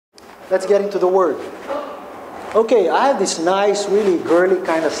let's get into the Word. Okay, I have this nice, really girly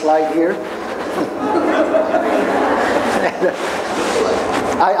kind of slide here.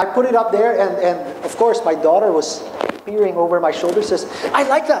 I put it up there, and of course my daughter was peering over my shoulder, says, I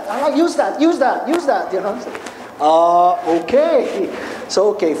like that, use that, you know. Okay. So,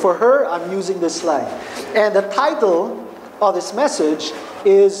 okay, for her, I'm using this slide. And the title of this message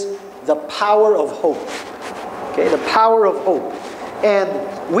is The Power of Hope. Okay, the power of hope. And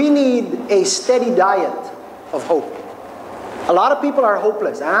we need a steady diet of hope. A lot of people are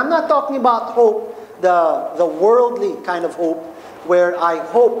hopeless. And I'm not talking about hope, the worldly kind of hope, where I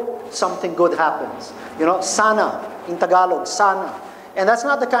hope something good happens. You know, sana, in Tagalog, sana. And that's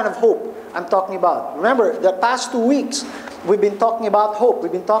not the kind of hope I'm talking about. Remember, the past 2 weeks, we've been talking about hope.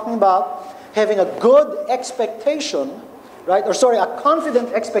 We've been talking about having a good expectation, right? Or sorry, a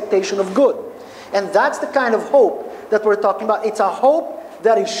confident expectation of good. And that's the kind of hope that we're talking about. It's a hope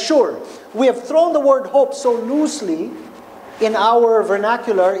that is sure. We have thrown the word hope so loosely in our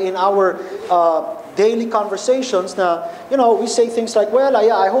vernacular, in our daily conversations. Now, you know, we say things like, well,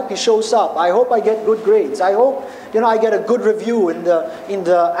 yeah, I hope he shows up. I hope I get good grades. I hope, you know, I get a good review in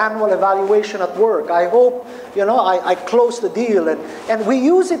the annual evaluation at work. I hope, you know, I close the deal. And we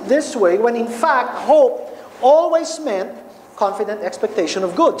use it this way when in fact hope always meant confident expectation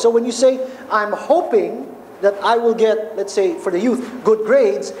of good. So when you say, I'm hoping that I will get, let's say, for the youth, good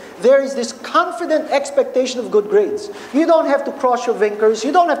grades, there is this confident expectation of good grades. You don't have to cross your fingers.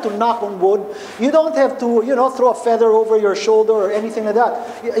 You don't have to knock on wood. You don't have to, you know, throw a feather over your shoulder or anything like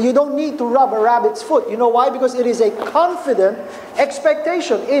that. You don't need to rub a rabbit's foot. You know why? Because it is a confident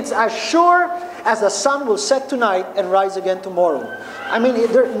expectation. It's as sure as the sun will set tonight and rise again tomorrow. I mean,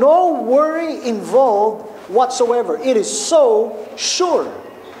 there's no worry involved whatsoever. It is so sure.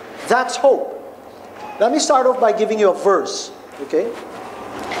 That's hope. Let me start off by giving you a verse, okay?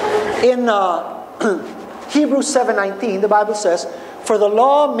 In Hebrews 7:19, the Bible says, "For the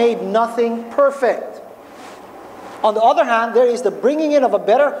law made nothing perfect. On the other hand, there is the bringing in of a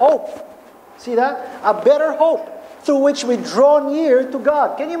better hope." See that? A better hope through which we draw near to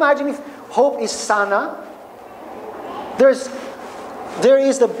God. Can you imagine if hope is sana? There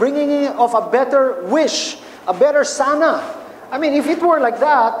is the bringing in of a better wish, a better sana. I mean, if it were like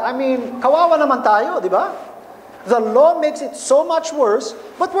that, I mean, kawawa naman tayo, di ba? The law makes it so much worse,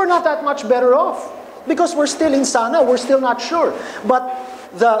 but we're not that much better off. Because we're still in sana, we're still not sure. But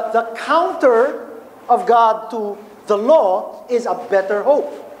the counter of God to the law is a better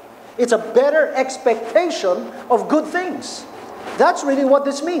hope. It's a better expectation of good things. That's really what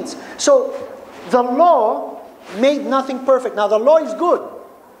this means. So, the law made nothing perfect. Now, the law is good.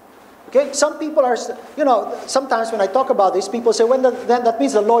 Okay, some people are, you know, sometimes when I talk about this, people say, well, then that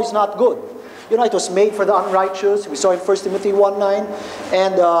means the law is not good. You know, it was made for the unrighteous. We saw in 1 Timothy 1:9,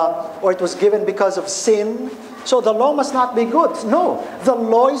 and or it was given because of sin. So the law must not be good. No, the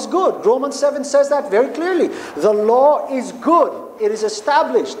law is good. Romans 7 says that very clearly. The law is good. It is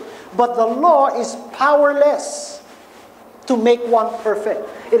established. But the law is powerless to make one perfect.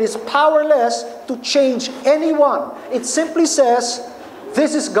 It is powerless to change anyone. It simply says,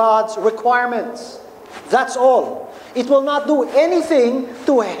 this is God's requirements. That's all. It will not do anything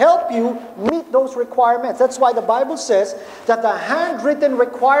to help you meet those requirements. That's why the Bible says that the handwritten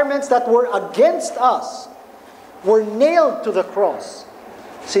requirements that were against us were nailed to the cross.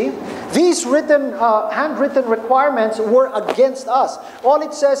 See? These handwritten requirements were against us. All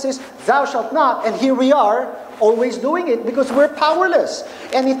it says is, thou shalt not, and here we are, always doing it because we're powerless.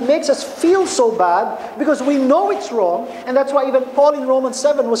 And it makes us feel so bad because we know it's wrong. And that's why even Paul in Romans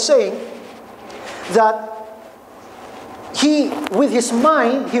 7 was saying that with his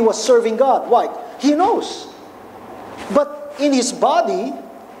mind, he was serving God. Why? He knows. But in his body,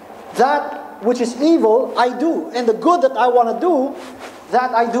 that which is evil, I do. And the good that I want to do,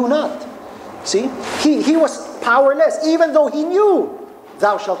 that I do not. See? He was powerless, even though he knew,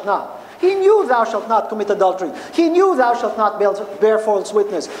 thou shalt not. He knew thou shalt not commit adultery. He knew thou shalt not bear false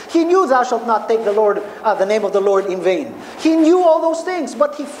witness. He knew thou shalt not take the name of the Lord in vain. He knew all those things,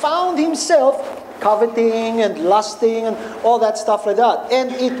 but he found himself coveting and lusting and all that stuff like that.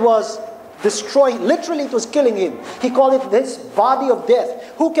 And it was destroying, literally it was killing him. He called it this body of death.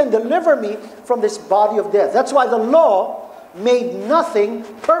 Who can deliver me from this body of death? That's why the law made nothing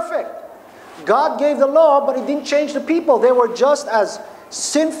perfect. God gave the law, but it didn't change the people. They were just as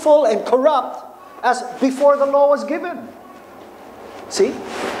sinful and corrupt as before the law was given. See?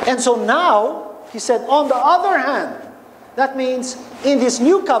 And so now, he said, on the other hand, that means in this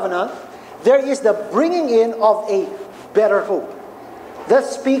new covenant, there is the bringing in of a better hope. That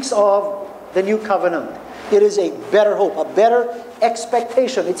speaks of the new covenant. It is a better hope, a better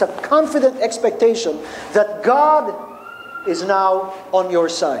expectation. It's a confident expectation that God is now on your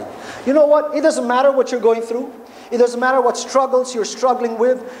side. You know what? It doesn't matter what you're going through. It doesn't matter what struggles you're struggling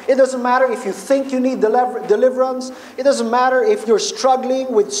with. It doesn't matter if you think you need deliverance. It doesn't matter if you're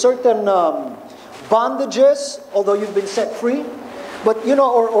struggling with certain bondages, although you've been set free. But you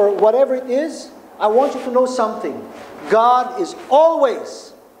know, or whatever it is, I want you to know something. God is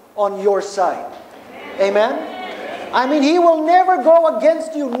always on your side. Amen? I mean, He will never go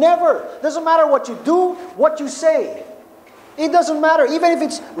against you. Never. Doesn't matter what you do, what you say. It doesn't matter. Even if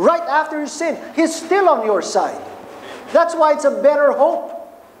it's right after you sin, He's still on your side. That's why it's a better hope.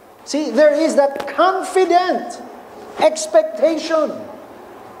 See, there is that confident expectation.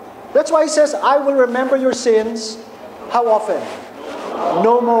 That's why He says, I will remember your sins. How often?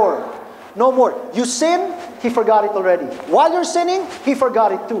 No more. No more. You sin, He forgot it already. While you're sinning, He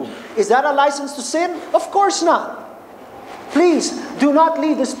forgot it too. Is that a license to sin? Of course not. Please, do not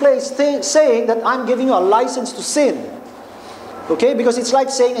leave this place saying that I'm giving you a license to sin. Okay? Because it's like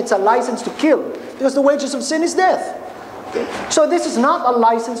saying it's a license to kill. Because the wages of sin is death. Okay? So this is not a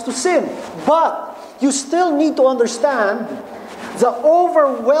license to sin. But you still need to understand the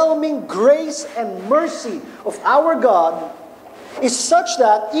overwhelming grace and mercy of our God is such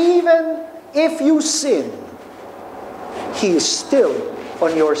that even if you sin, He is still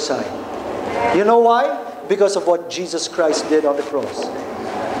on your side. You know why? Because of what Jesus Christ did on the cross.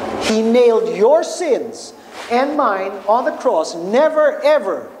 He nailed your sins and mine on the cross, never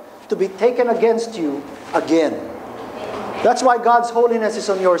ever to be taken against you again. That's why God's holiness is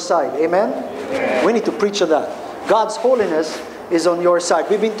on your side. Amen? We need to preach on that. God's holiness is on your side.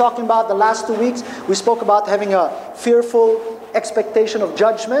 We've been talking about the last 2 weeks. We spoke about having a fearful expectation of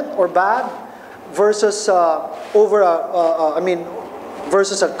judgment or bad versus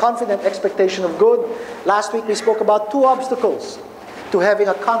versus a confident expectation of good. Last week we spoke about 2 obstacles to having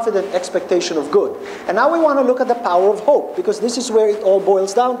a confident expectation of good. And now we want to look at the power of hope, because this is where it all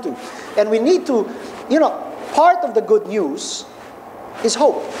boils down to. And we need to, part of the good news is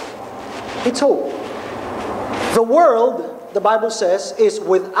hope. It's hope. The world, the Bible says, is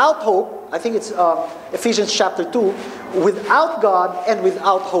without hope. I think it's Ephesians chapter 2. Without God and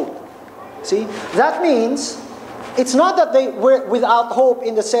without hope. See? That means it's not that they were without hope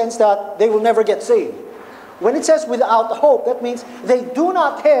in the sense that they will never get saved. When it says without hope, that means they do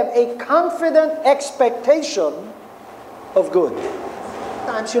not have a confident expectation of good.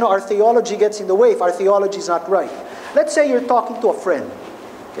 Sometimes, our theology gets in the way if our theology is not right. Let's say you're talking to a friend.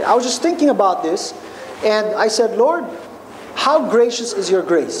 Okay, I was just thinking about this, and I said, Lord, how gracious is your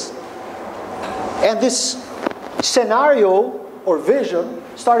grace? And this scenario or vision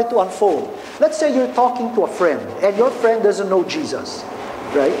started to unfold. Let's say you're talking to a friend, and your friend doesn't know Jesus,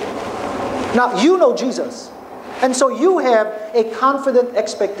 right? Now, you know Jesus. And so you have a confident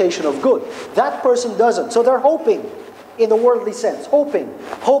expectation of good. That person doesn't. So they're hoping, in the worldly sense, hoping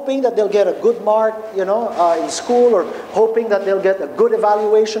that they'll get a good mark, in school, or hoping that they'll get a good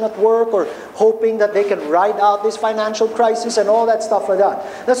evaluation at work, or hoping that they can ride out this financial crisis and all that stuff like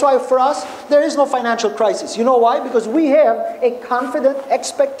that. That's why for us, there is no financial crisis. You know why? Because we have a confident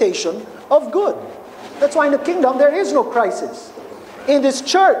expectation of good. That's why in the kingdom, there is no crisis. In this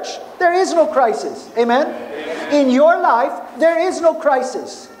church, there is no crisis. Amen? In your life, there is no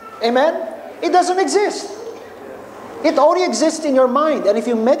crisis. Amen? It doesn't exist. It only exists in your mind. And if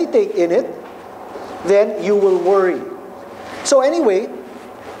you meditate in it, then you will worry. So anyway,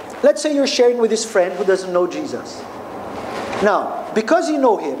 let's say you're sharing with this friend who doesn't know Jesus. Now, because you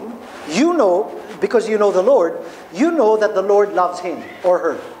know Him, because you know the Lord, you know that the Lord loves him or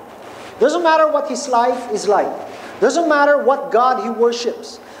her. Doesn't matter what his life is like. Doesn't matter what God he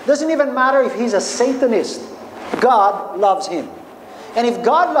worships. Doesn't even matter if he's a Satanist. God loves him. And if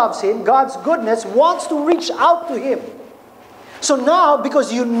God loves him, God's goodness wants to reach out to him. So now,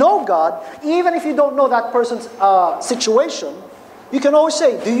 because you know God, even if you don't know that person's situation, you can always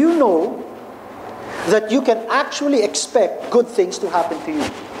say, do you know that you can actually expect good things to happen to you?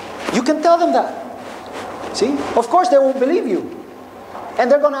 You can tell them that. See? Of course, they won't believe you. And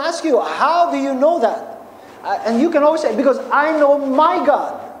they're going to ask you, how do you know that? And you can always say, because I know my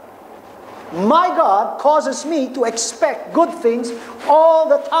God. My God causes me to expect good things all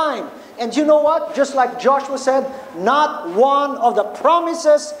the time. And you know what? Just like Joshua said, not one of the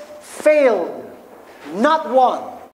promises failed. Not one.